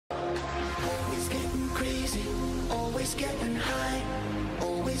always getting high,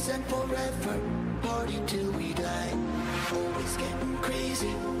 always and forever, party till we die. Always getting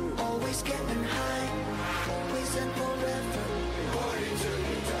crazy, always getting high, always and forever, party till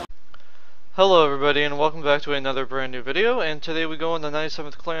we die. Hello everybody and welcome back to another brand new video, and today we go on the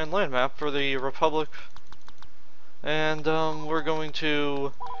 97th Clan land map for the Republic, and we're going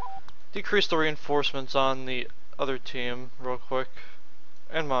to decrease the reinforcements on the other team real quick,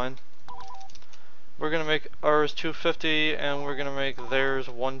 and mine. We're going to make ours 250 and we're going to make theirs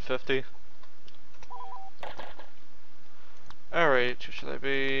 150. Alright, who should I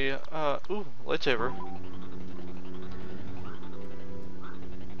be? Ooh, lightsaber.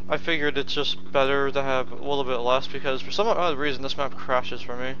 I figured it's just better to have a little bit less because for some odd reason this map crashes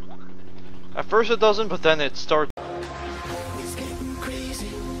for me. At first it doesn't, but then it starts. Always getting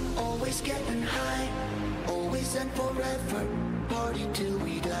crazy, always getting high, always and forever, party till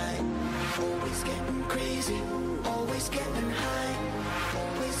we die. Always getting crazy, always getting high,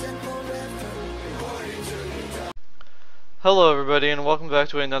 always and forever, party till we die. Hello everybody and welcome back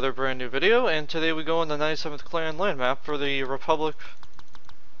to another brand new video, and today we go on the 97th Clan land map for the Republic,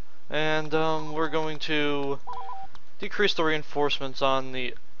 and we're going to decrease the reinforcements on the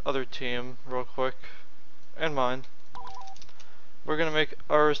other team real quick, and mine. We're going to make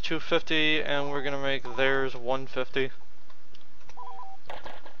ours 250 and we're going to make theirs 150.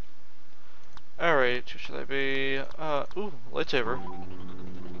 Alright, who should I be? Ooh, lightsaber.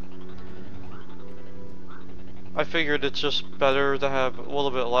 I figured it's just better to have a little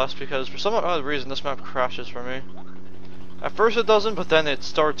bit less because for some odd reason this map crashes for me. At first it doesn't, but then it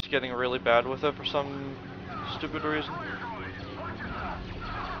starts getting really bad with it for some stupid reason.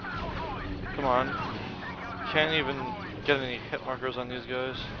 Come on. Can't even get any hit markers on these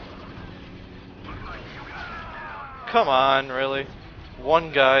guys. Come on, really?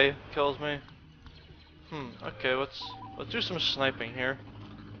 One guy kills me. Okay, let's do some sniping here.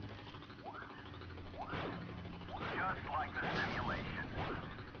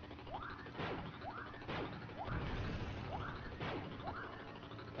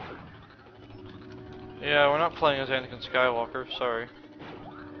 Yeah, we're not playing as Anakin Skywalker, sorry.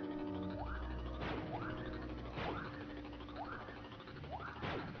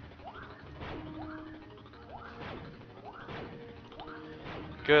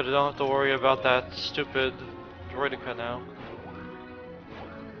 Good, I don't have to worry about that stupid droideka now.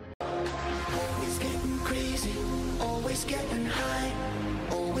 Always getting crazy, always getting high,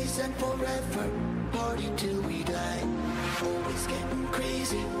 always and forever, party till we die. Always getting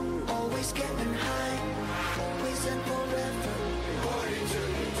crazy, always getting high, always and forever, party till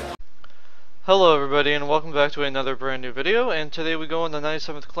we die. Hello everybody and welcome back to another brand new video, and today we go on the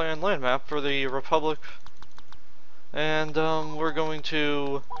 97th Clan land map for the Republic, and we're going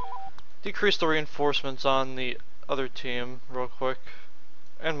to decrease the reinforcements on the other team real quick,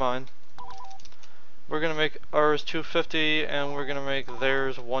 and mine. We're going to make ours 250 and we're going to make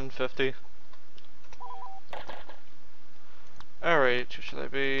theirs 150. Alright, who should I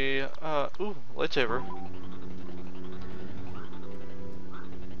be? Ooh, lightsaber.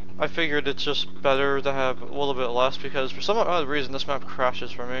 I figured it's just better to have a little bit less because for some odd reason this map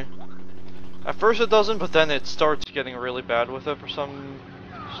crashes for me. At first it doesn't, but then it starts getting really bad with it for some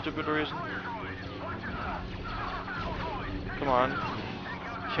stupid reason. Come on.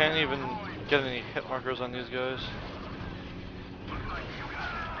 Can't even get any hit markers on these guys.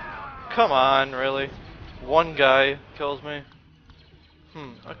 Come on, really? One guy kills me.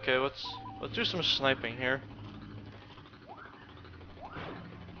 Okay, let's do some sniping here.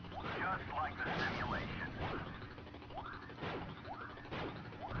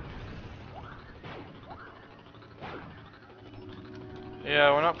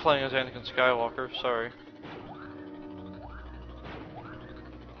 Yeah, we're not playing as Anakin Skywalker, sorry.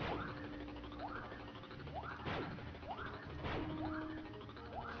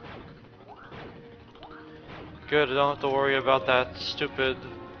 Good, I don't have to worry about that stupid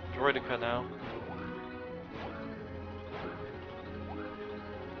droideka now.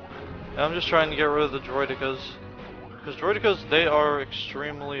 And I'm just trying to get rid of the droidekas. Because droidekas, they are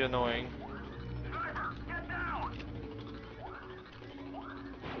extremely annoying.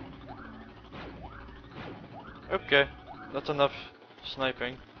 Okay, that's enough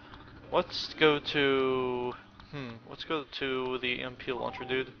sniping. Let's go to... let's go to the MP launcher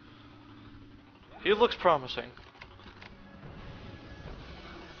dude. He looks promising.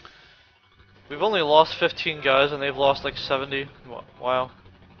 We've only lost 15 guys and they've lost like 70. Wow.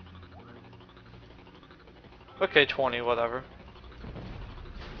 Okay, 20, whatever.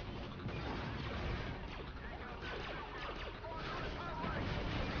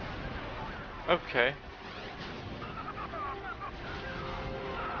 Okay.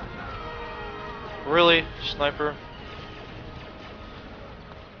 Really? Sniper?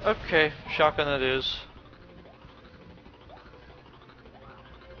 Okay, shotgun it is.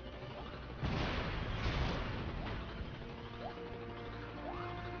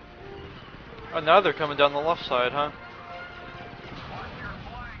 Oh, now they're coming down the left side, huh?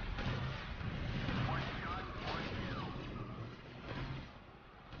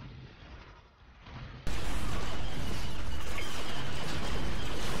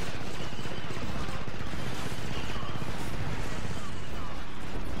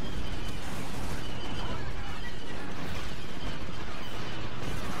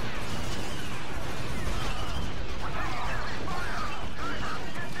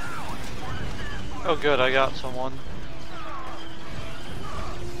 Oh good, I got someone.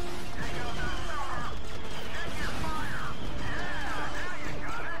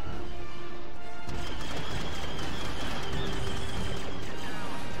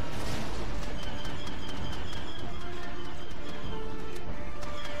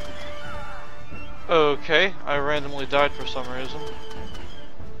 Okay, I randomly died for some reason.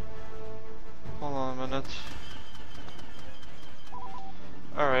 Hold on a minute.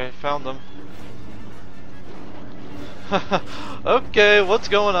 Alright, found them. Okay, what's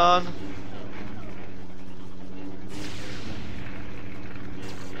going on?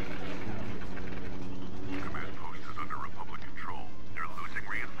 Command post is under Republic control. They're losing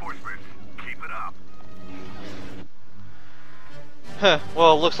reinforcements. Keep it up. Heh,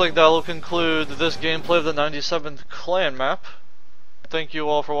 well, looks like that'll conclude this gameplay of the 97th clan map. Thank you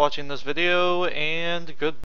all for watching this video, and goodbye.